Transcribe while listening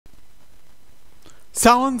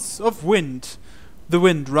Sounds of wind. The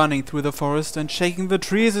wind running through the forest and shaking the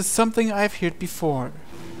trees is something I've heard before.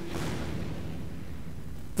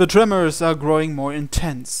 The tremors are growing more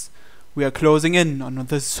intense. We are closing in on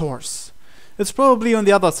the source. It's probably on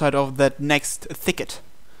the other side of that next thicket.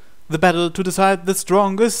 The battle to decide the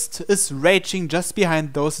strongest is raging just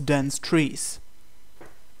behind those dense trees.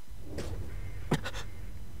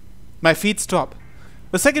 My feet stop.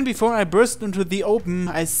 A second before I burst into the open,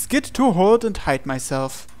 I skid to a halt and hide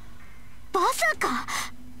myself.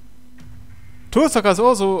 Tosaka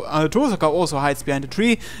also hides behind a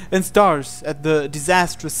tree and stares at the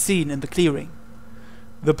disastrous scene in the clearing.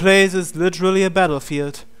 The place is literally a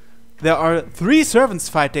battlefield. There are 3 servants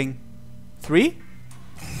fighting. 3?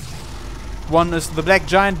 One is the black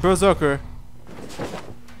giant berserker.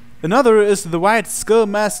 Another is the white skull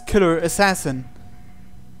mask killer assassin.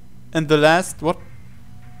 And the last, what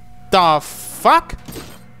the fuck?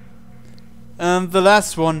 And the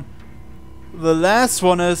last one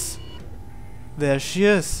is, there she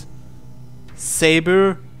is,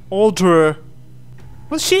 Saber Alterer.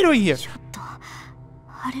 What's she doing here?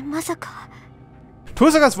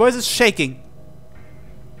 Tosaka's voice is shaking.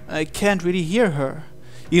 I can't really hear her.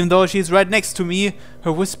 Even though she's right next to me,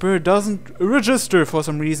 her whisper doesn't register for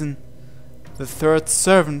some reason. The third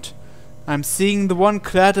servant. I'm seeing the one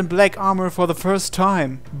clad in black armor for the first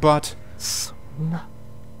time, but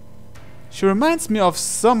she reminds me of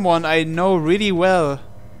someone I know really well.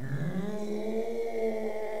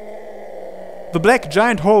 The black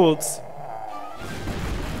giant holds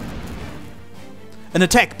an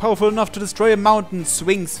attack powerful enough to destroy a mountain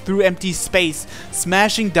swings through empty space,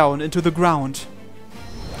 smashing down into the ground.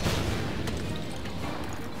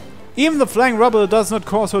 Even the flying rubble does not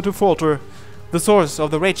cause her to falter. The source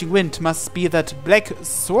of the raging wind must be that black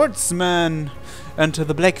swordsman, and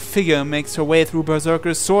the black figure makes her way through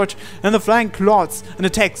Berserker's sword and the flying claws and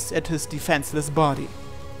attacks at his defenseless body.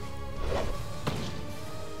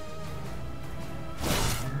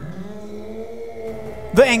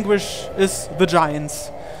 The anguish is the giant's.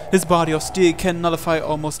 His body of steel can nullify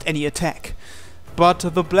almost any attack. But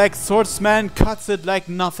the black swordsman cuts it like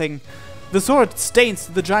nothing. The sword stains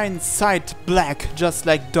the giant's side black, just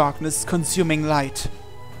like darkness consuming light.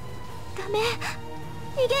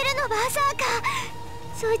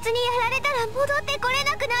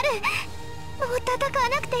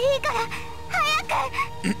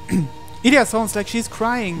 Ilya sounds like she's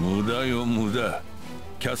crying.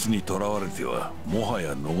 キャスに囚われてはもは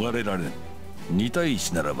や逃れられん。2対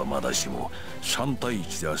1ならばまだしも3対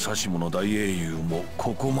1では指し物大英雄も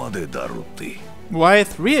ここまでだろうって。Why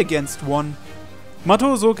 3 against 1?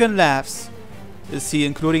 Mato Zoken laughs. Is he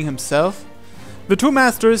including himself? The two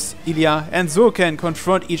masters, Ilya and Zoken,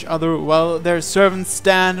 confront each other while their servants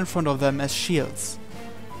stand in front of them as shields.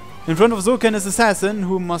 In front of Zoken is Assassin,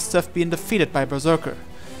 who must have been defeated by Berserker.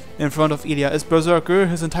 In front of Ilya is Berserker,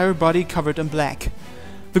 his entire body covered in black.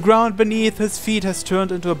 The ground beneath his feet has turned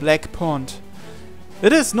into a black pond.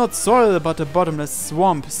 It is not soil, but a bottomless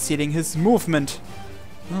swamp sealing his movement.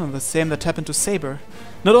 Oh, the same that happened to Saber.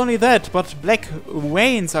 Not only that, but black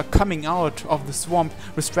veins are coming out of the swamp,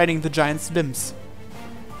 restraining the giant's limbs.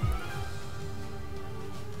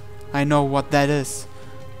 I know what that is.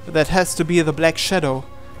 That has to be the Black Shadow.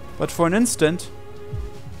 But for an instant,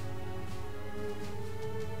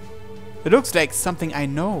 it looks like something I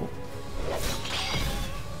know.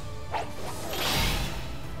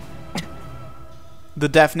 The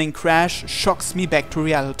deafening crash shocks me back to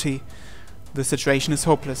reality. The situation is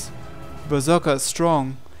hopeless. Berserker is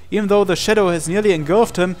strong. Even though the shadow has nearly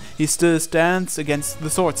engulfed him, he still stands against the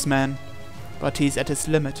swordsman. But he's at his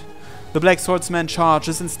limit. The black swordsman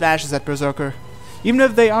charges and slashes at Berserker. Even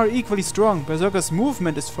if they are equally strong, Berserker's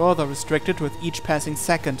movement is further restricted with each passing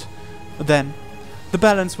second. Then, the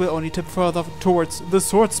balance will only tip further towards the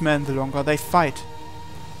swordsman the longer they fight.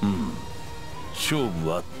 勝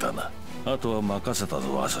負あったな。あとは任せた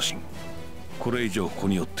ぞアサシン。これ以上ここ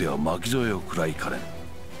によっては巻き添えを食らいかね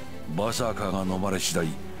ん。バサーカーが飲まれ次第、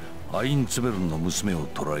アインツベルンの娘を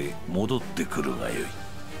捕らえ戻ってくるがよい。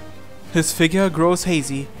His figure grows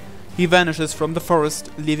hazy. He vanishes from the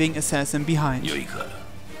forest, leaving Assassin behind. よいか。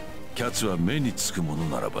キャツは目につくもの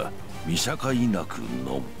ならば見境なく飲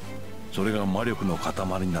む。それが魔力の塊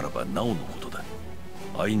ならばなおのことだ。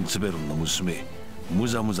アインツベルンの娘、む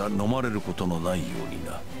ざむざ飲まれることのないように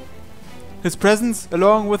な。His presence,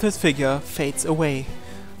 along with his figure, fades away.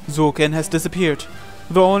 Zoken has disappeared.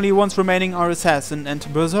 The only ones remaining are Assassin and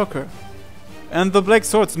Berserker. And the black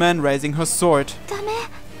swordsman raising her sword. ダメ。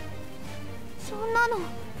そんなの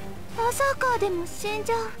バサーカーでも死ん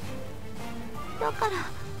じゃう。だからも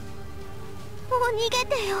う逃げ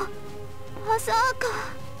てよ。まさか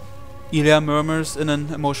Ilya murmurs in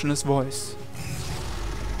an emotionless voice.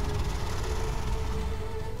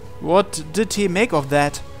 What did he make of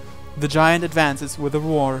that? The giant advances with a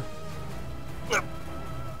roar.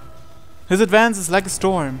 His advance is like a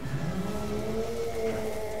storm.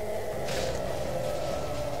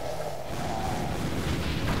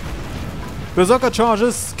 Berserker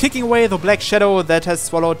charges, kicking away the black shadow that has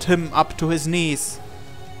swallowed him up to his knees.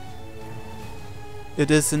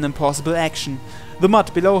 It is an impossible action. The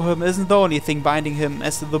mud below him isn't the only thing binding him,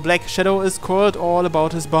 as the black shadow is coiled all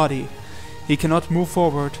about his body. He cannot move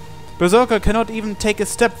forward. Berserker cannot even take a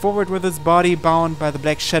step forward with his body bound by the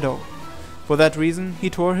black shadow. For that reason, he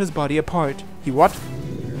tore his body apart. He what?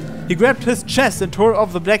 He grabbed his chest and tore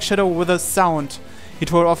off the black shadow with a sound. He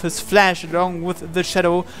tore off his flesh along with the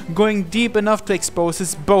shadow, going deep enough to expose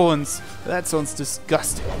his bones. That sounds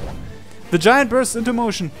disgusting. The giant bursts into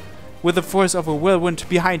motion. With the force of a whirlwind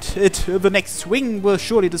behind it, the next swing will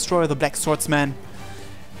surely destroy the black swordsman.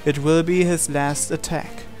 It will be his last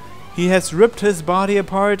attack. He has ripped his body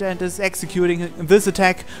apart and is executing this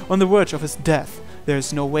attack on the verge of his death. There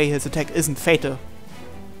is no way his attack isn't fatal.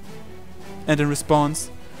 And in response,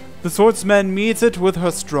 the swordsman meets it with her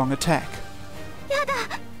strong attack.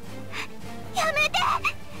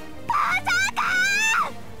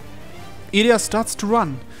 Ilya starts to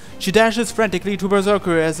run. She dashes frantically to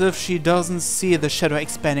Berserker as if she doesn't see the shadow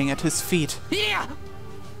expanding at his feet.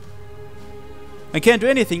 I can't do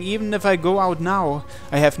anything even if I go out now.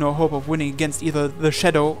 I have no hope of winning against either the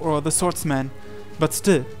shadow or the swordsman. But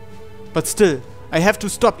still, I have to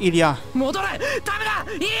stop Ilya.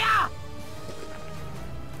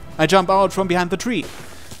 I jump out from behind the tree.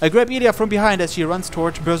 I grab Ilya from behind as she runs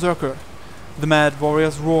toward Berserker. The mad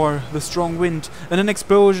warriors roar, the strong wind, and an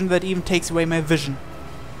explosion that even takes away my vision.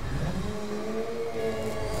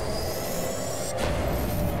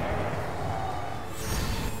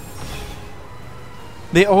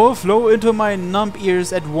 They all flow into my numb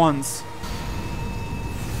ears at once.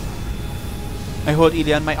 I hold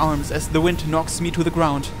Ilya in my arms as the wind knocks me to the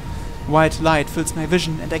ground. White light fills my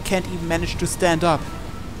vision and I can't even manage to stand up.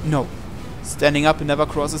 No, standing up never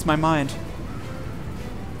crosses my mind.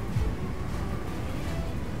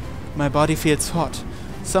 My body feels hot.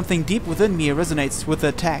 Something deep within me resonates with the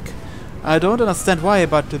attack. I don't understand why,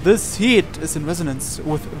 but this heat is in resonance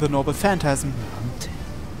with the noble phantasm.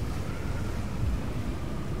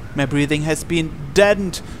 My breathing has been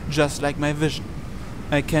deadened, just like my vision.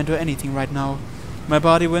 I can't do anything right now. My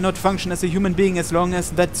body will not function as a human being as long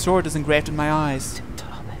as that sword is engraved in my eyes.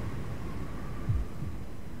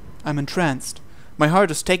 I'm entranced. My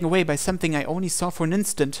heart is taken away by something I only saw for an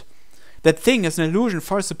instant. That thing is an illusion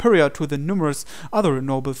far superior to the numerous other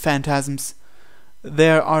noble phantasms.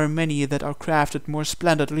 There are many that are crafted more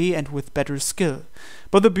splendidly and with better skill.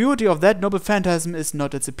 But the beauty of that noble phantasm is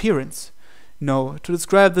not its appearance. No, to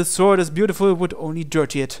describe the sword as beautiful would only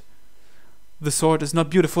dirty it. The sword is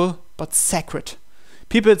not beautiful, but sacred.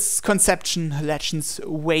 People's conception legends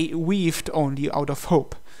weaved only out of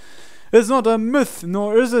hope. It is not a myth,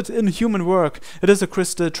 nor is it inhuman work. It is a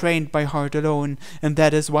crystal trained by heart alone, and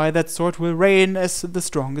that is why that sword will reign as the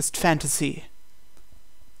strongest fantasy.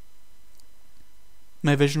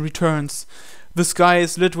 My vision returns. The sky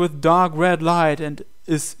is lit with dark red light and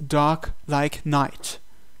is dark like night.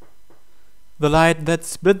 The light that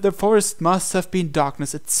split the forest must have been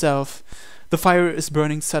darkness itself. The fire is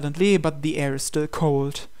burning suddenly, but the air is still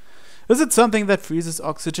cold. Is it something that freezes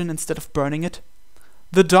oxygen instead of burning it?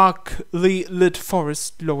 The darkly lit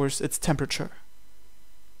forest lowers its temperature.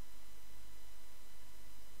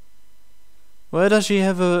 Why does she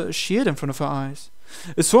have a shield in front of her eyes?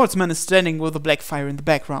 A swordsman is standing with a black fire in the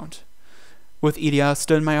background. With Ilya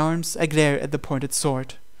still in my arms, I glare at the pointed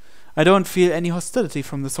sword. I don't feel any hostility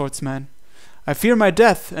from the swordsman. I fear my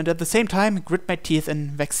death and at the same time grit my teeth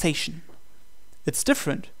in vexation. It's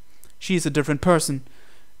different. She is a different person.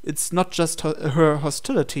 It's not just her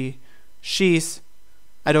hostility.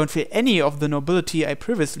 I don't feel any of the nobility I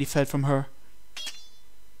previously felt from her.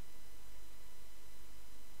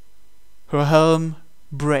 Her helm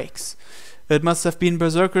breaks. It must have been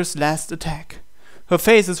Berserker's last attack. Her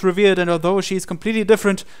face is revealed, and although she is completely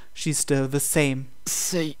different, she's still the same.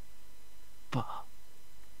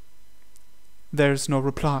 There is no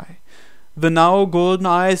reply. The now golden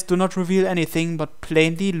eyes do not reveal anything, but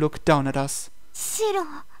plainly look down at us.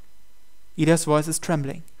 Ilya's voice is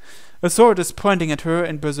trembling. A sword is pointing at her,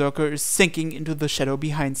 and Berserker is sinking into the shadow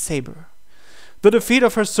behind Saber. The defeat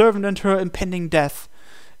of her servant and her impending death.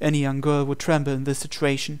 Any young girl would tremble in this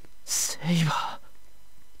situation. Saber.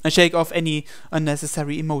 I shake off any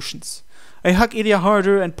unnecessary emotions. I hug Ilya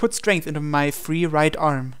harder and put strength into my free right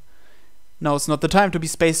arm. Now's not the time to be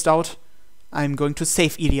spaced out. I'm going to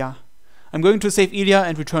save Ilya. I'm going to save Ilya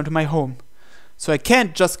and return to my home. So I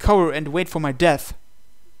can't just cower and wait for my death.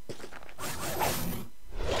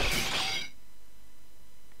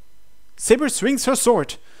 Saber swings her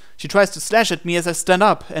sword. She tries to slash at me as I stand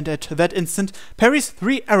up, and at that instant parries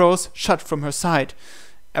 3 arrows shot from her side.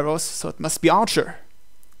 Arrows, so it must be Archer.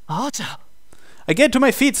 Archer? I get to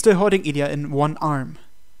my feet, still holding Ilya in one arm.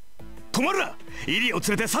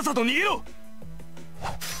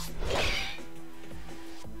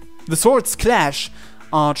 The swords clash.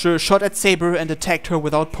 Archer shot at Saber and attacked her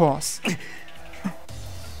without pause.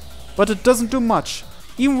 But it doesn't do much.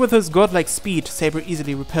 Even with his godlike speed, Saber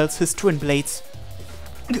easily repels his twin blades.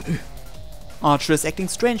 Archer is acting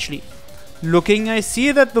strangely. Looking, I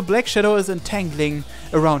see that the black shadow is entangling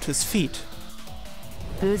around his feet.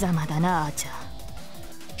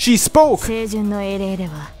 She spoke!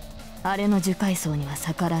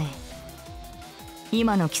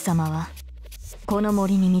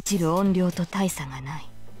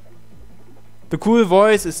 The cool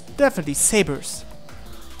voice is definitely Saber's.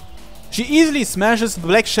 She easily smashes the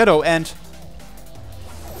black shadow and...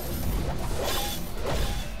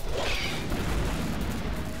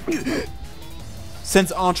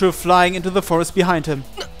 sends Archer flying into the forest behind him.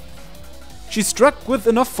 She struck with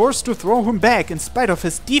enough force to throw him back in spite of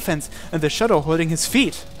his defense and the shadow holding his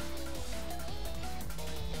feet.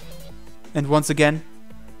 And once again,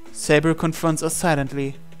 Saber confronts us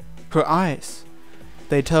silently. Her eyes.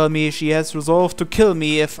 They tell me she has resolved to kill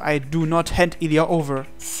me if I do not hand Ilya over.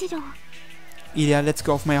 Ilya lets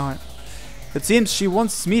go of my arm. It seems she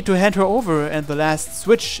wants me to hand her over, and the last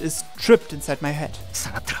switch is tripped inside my head.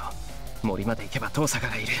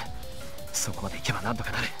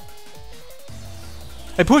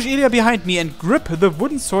 I push Ilya behind me and grip the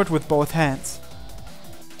wooden sword with both hands.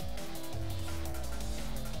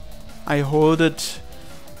 I hold it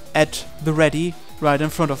at the ready, right in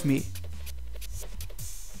front of me.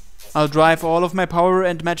 I'll drive all of my power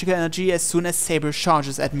and magical energy as soon as Saber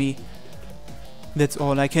charges at me. That's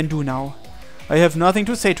all I can do now. I have nothing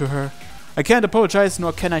to say to her. I can't apologize,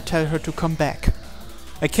 nor can I tell her to come back.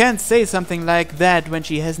 I can't say something like that when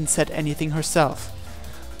she hasn't said anything herself.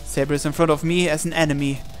 Saber is in front of me as an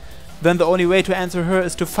enemy. Then the only way to answer her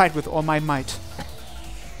is to fight with all my might.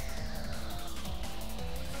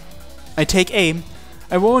 I take aim.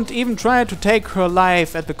 I won't even try to take her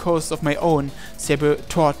life at the cost of my own. Saber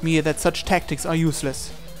taught me that such tactics are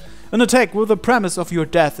useless. An attack with the premise of your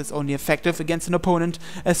death is only effective against an opponent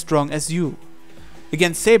as strong as you.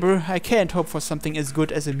 Against Saber, I can't hope for something as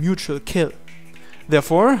good as a mutual kill.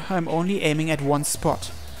 Therefore, I'm only aiming at one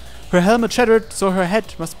spot. Her helmet shattered, so her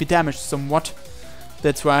head must be damaged somewhat.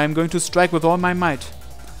 That's why I'm going to strike with all my might.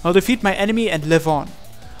 I'll defeat my enemy and live on.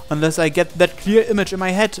 Unless I get that clear image in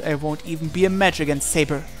my head, I won't even be a match against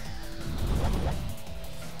Saber.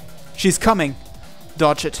 She's coming.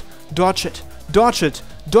 Dodge it, dodge it, dodge it,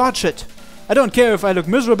 dodge it. I don't care if I look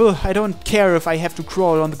miserable, I don't care if I have to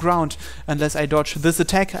crawl on the ground. Unless I dodge this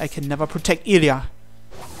attack, I can never protect Ilya.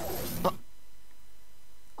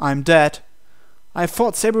 I'm dead. I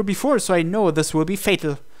fought Saber before, so I know this will be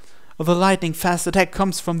fatal. The lightning-fast attack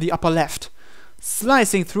comes from the upper left.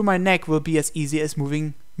 Slicing through my neck will be as easy as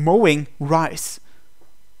mowing rice.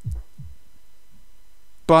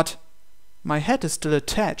 But my head is still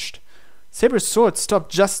attached. Saber's sword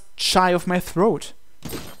stopped just shy of my throat.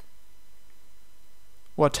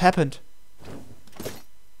 What happened?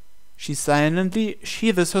 She silently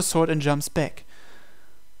sheathes her sword and jumps back.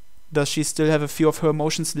 Does she still have a few of her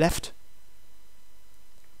emotions left?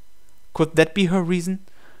 Could that be her reason?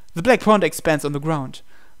 The black pond expands on the ground.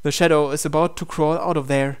 The shadow is about to crawl out of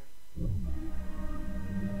there.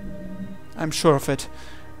 I'm sure of it.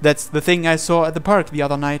 That's the thing I saw at the park the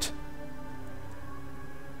other night.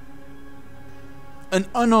 An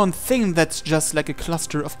unknown thing that's just like a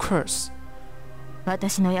cluster of curse.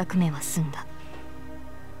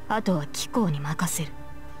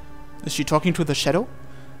 Is she talking to the shadow?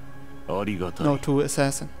 No, to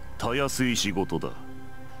Assassin.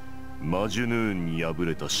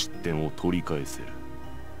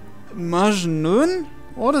 Majnun?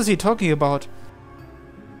 What is he talking about?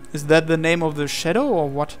 Is that the name of the shadow or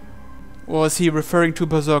what? Or is he referring to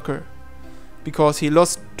Berserker? Because he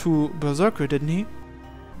lost to Berserker, didn't he?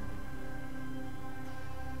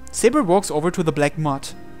 Saber walks over to the black mud,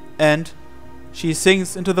 and she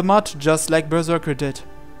sinks into the mud just like Berserker did.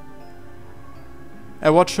 I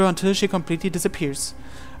watch her until she completely disappears.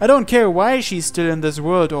 I don't care why she's still in this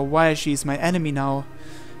world or why she's my enemy now.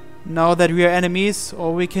 Now that we are enemies,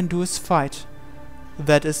 all we can do is fight.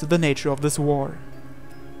 That is the nature of this war.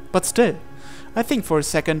 But still, I think for a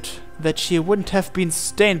second that she wouldn't have been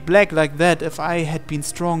stained black like that if I had been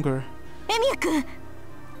stronger. Emiya-kun!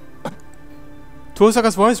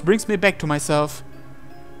 Tosaka's voice brings me back to myself.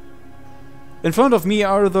 In front of me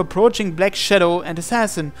are the approaching Black Shadow and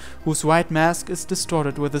Assassin, whose white mask is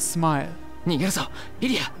distorted with a smile. 逃げるぞ、イ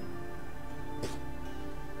リア。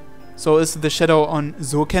 So is the Shadow on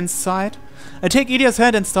Zoken's side? I take Ilya's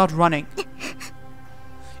hand and start running.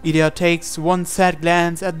 Ilya takes one sad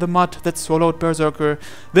glance at the mud that swallowed Berserker,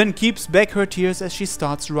 then keeps back her tears as she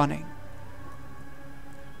starts running.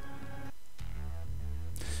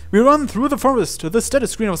 We run through the forest. The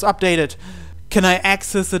status screen was updated. Can I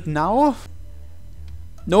access it now?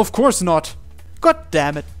 No, of course not. God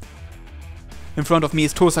damn it. In front of me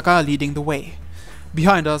is Tosaka leading the way.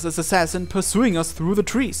 Behind us is Assassin pursuing us through the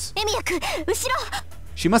trees. エミヤ君、後ろ！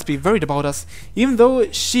 She must be worried about us. Even though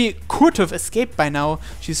she could have escaped by now,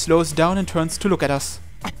 she slows down and turns to look at us.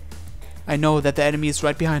 I know that the enemy is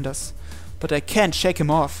right behind us, but I can't shake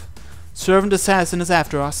him off. Servant Assassin is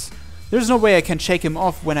after us. There's no way I can shake him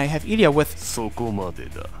off when I have Ilya with. そこまで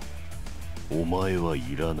だ。お前は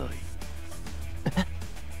いらない。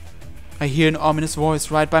 I hear an ominous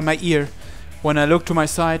voice right by my ear. When I look to my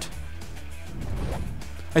side,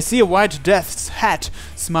 I see a white death's hat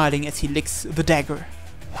smiling as he licks the dagger.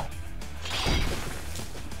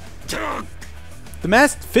 The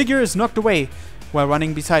masked figure is knocked away. While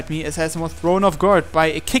running beside me, Assassin was thrown off guard by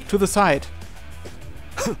a kick to the side.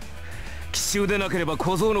 奇襲でなければ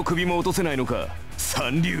小僧の首も落とせないのか、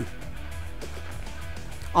三流。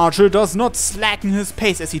 Archer does not slacken his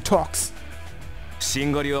pace as he talks. し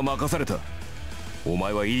んがりは任された。お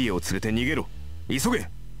前はイリアを連れて逃げろ。急げ。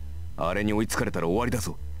あれに追いつかれたら終わりだ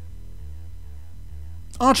ぞ。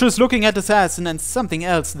 Archer is looking at Assassin and something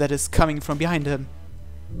else that is coming from behind him.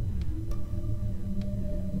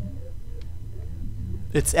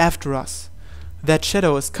 It's after us. That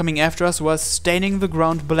shadow is coming after us while staining the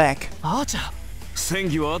ground black. アーチャー。戦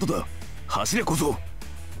技は後だ。走れ小僧。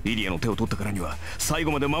イリアの手を取ったからには最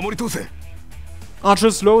後まで守り通せ。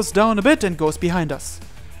 Archer slows down a bit and goes behind us.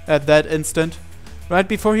 At that instant, right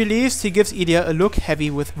before he leaves, he gives Ilya a look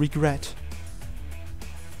heavy with regret.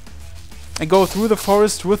 I go through the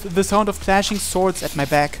forest with the sound of clashing swords at my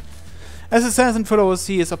back. As Assassin follows,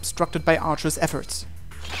 he is obstructed by Archer's efforts.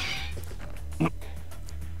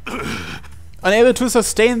 Unable to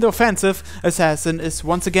sustain the offensive, Assassin is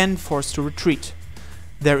once again forced to retreat.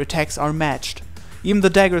 Their attacks are matched. Even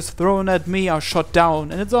the daggers thrown at me are shot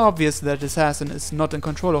down, and it's obvious that Assassin is not in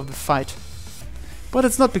control of the fight. But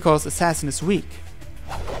it's not because Assassin is weak.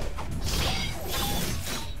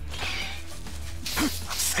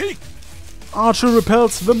 Archer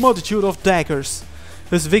repels the multitude of daggers.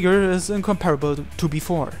 His vigor is incomparable to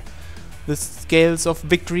before. The scales of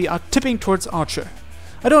victory are tipping towards Archer.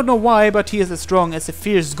 I don't know why, but he is as strong as a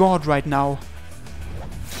fierce god right now.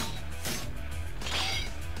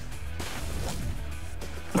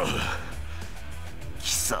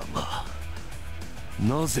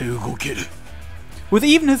 With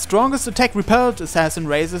even his strongest attack repelled, Assassin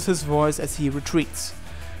raises his voice as he retreats.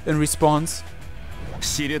 In response,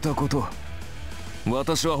 知れたこと。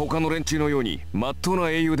私は他の連中のように真っ当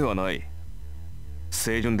な英雄ではない。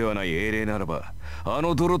清純ではない英霊ならば、あ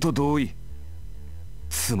の泥と同意。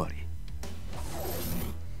つまり。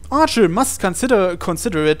 Archer must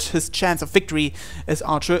consider it his chance of victory as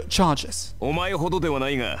Archer charges. お前ほどではな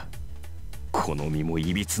いが、この身も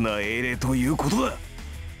いびつな英霊ということだ。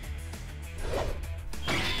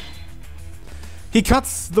 He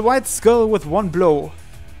cuts the white skull with one blow.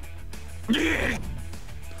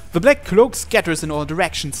 The black cloak scatters in all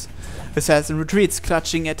directions. Assassin retreats,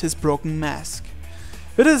 clutching at his broken mask.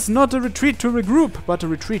 It is not a retreat to regroup, but a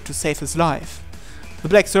retreat to save his life. The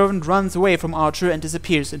black servant runs away from Archer and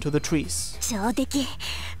disappears into the trees. 上出来。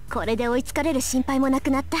これで追いつかれる心配もな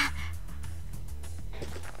くなった。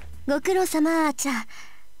ご苦労様、アーチャー。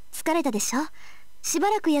疲れたでしょ？しば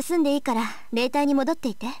らく休んでいいから霊体に戻って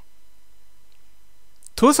いて。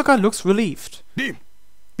 Tosaka looks relieved. Rim.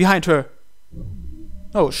 Behind her.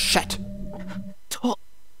 Oh shit.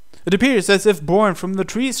 It appears as if born from the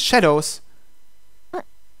tree's shadows.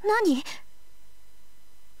 何？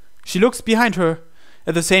 She looks behind her.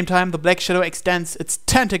 At the same time, the black shadow extends its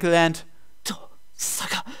tentacle and...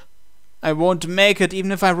 I won't make it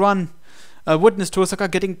even if I run. I'll witness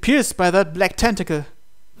Tosaka getting pierced by that black tentacle.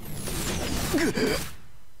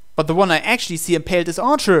 But the one I actually see impaled is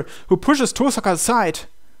Archer, who pushes Tosaka aside.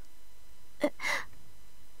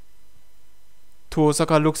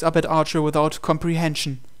 Tosaka looks up at Archer without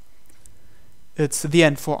comprehension. It's the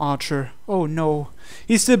end for Archer. Oh no.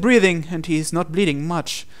 He's still breathing, and he's not bleeding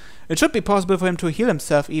much. It should be possible for him to heal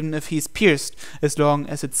himself even if he's pierced, as long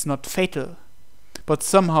as it's not fatal. But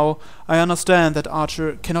somehow I understand that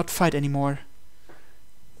Archer cannot fight anymore.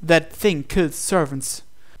 That thing kills servants.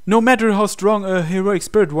 No matter how strong a heroic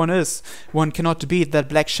spirit one is, one cannot beat that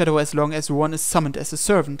black shadow as long as one is summoned as a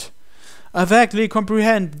servant. I vaguely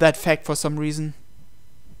comprehend that fact for some reason.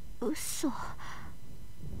 嘘。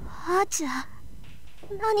アーチャ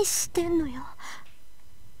ー、何してんのよ。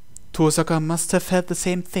Tosaka must have felt the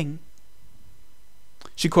same thing.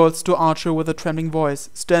 She calls to Archer with a trembling voice,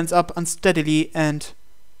 stands up unsteadily, and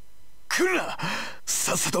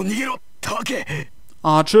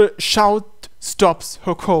Archer shout stops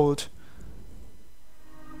her cold.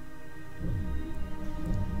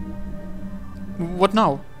 What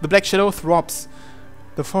now? The black shadow throbs.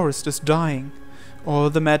 The forest is dying. All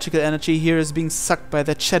the magical energy here is being sucked by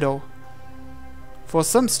that shadow. For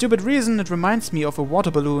some stupid reason, it reminds me of a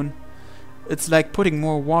water balloon. It's like putting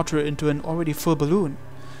more water into an already full balloon.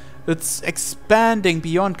 It's expanding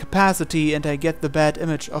beyond capacity, and I get the bad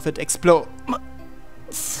image of it explode.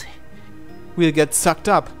 We'll get sucked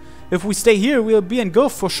up. If we stay here, we'll be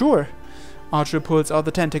engulfed for sure. Archer pulls out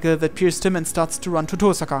the tentacle that pierced him and starts to run to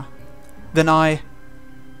Tosaka. Then I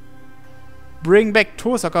bring back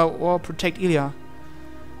Tosaka or protect Ilya.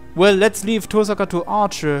 Well, let's leave Tosaka to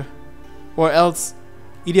Archer, or else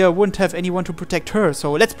Ilya wouldn't have anyone to protect her,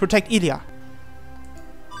 so let's protect Ilya.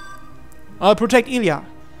 I'll protect Ilya.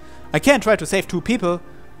 I can't try to save two people.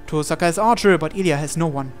 Tosaka is Archer, but Ilya has no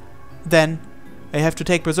one. Then I have to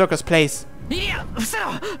take Berserker's place.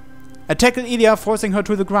 I tackle Ilya, forcing her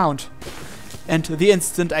to the ground. And the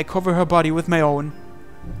instant I cover her body with my own.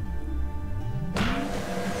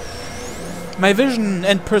 My vision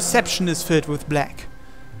and perception is filled with black.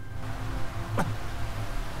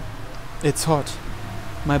 It's hot.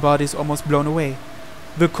 My body is almost blown away.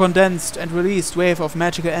 The condensed and released wave of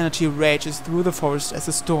magical energy rages through the forest as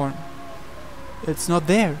a storm. It's not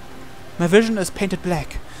there. My vision is painted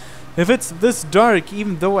black. If it's this dark,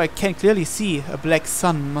 even though I can clearly see, a black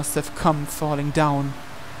sun must have come falling down.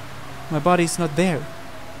 My body's not there.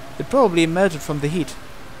 It probably melted from the heat.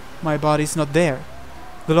 My body's not there.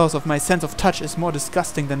 The loss of my sense of touch is more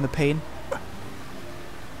disgusting than the pain.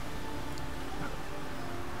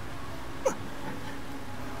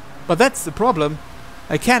 But that's the problem.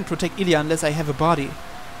 I can't protect Ilya unless I have a body.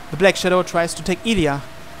 The black shadow tries to take Ilya.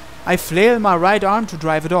 I flail my right arm to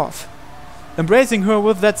drive it off. Embracing her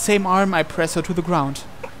with that same arm, I press her to the ground.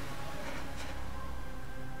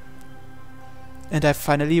 And I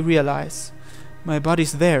finally realize. My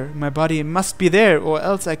body's there. My body must be there, or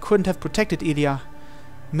else I couldn't have protected Ilya.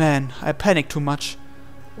 Man, I panicked too much.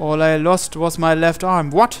 All I lost was my left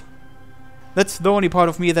arm. What? That's the only part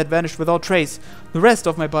of me that vanished without trace. The rest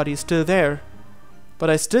of my body is still there. But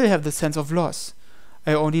I still have the sense of loss.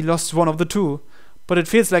 I only lost one of the two, but it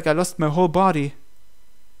feels like I lost my whole body.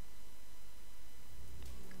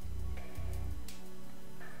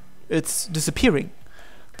 It's disappearing.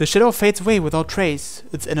 The shadow fades away without trace,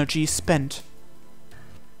 its energy spent.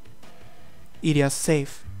 Ilya's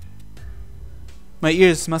safe. My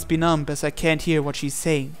ears must be numb as I can't hear what she's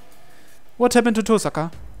saying. What happened to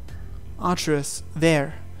Tosaka? Archer is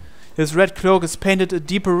there. His red cloak is painted a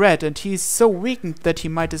deeper red, and he is so weakened that he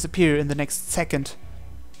might disappear in the next second.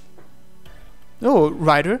 Oh,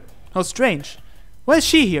 Ryder? How strange. Why is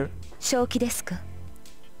she here? 正気ですか?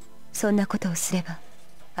 そんなことをすれば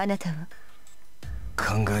あなたは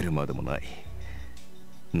考えるまでもない。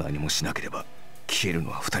何もしなければ消える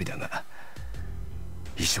のは2人だが、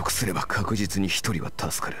移植すれば確実に1人は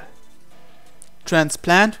助かる。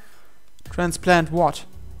Transplant? Transplant what?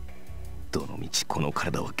 どのみちこの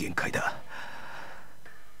体は限界だ。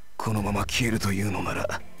このまま消えるというのな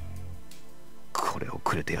ら、これを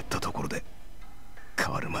くれてやったところで変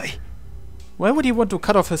わるまい。Why would he want to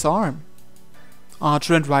cut off his arm?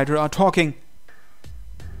 Archer and Ryder are talking.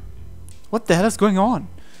 What the hell is going on?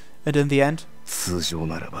 And in the end, 通常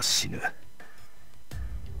ならば死ぬ。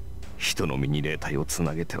人の身に霊体をつ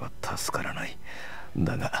なげては助からない。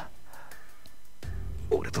だが、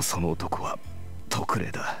俺とその男は特例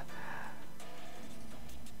だ。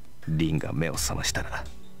リンが目を覚ましたら、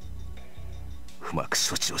うまく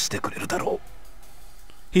処置をしてくれるだろう。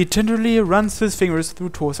he tenderly runs his fingers through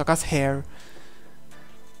Tosaka's hair.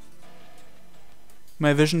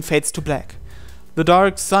 My vision fades to black. The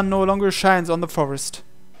dark sun no longer shines on the forest.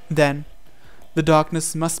 Then, the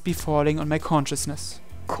darkness must be falling on my consciousness.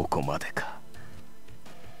 ここまでか。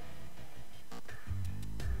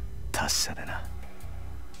達者でな、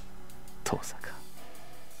Tosaka.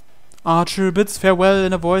 Archer bids farewell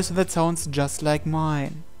in a voice that sounds just like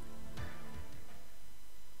mine.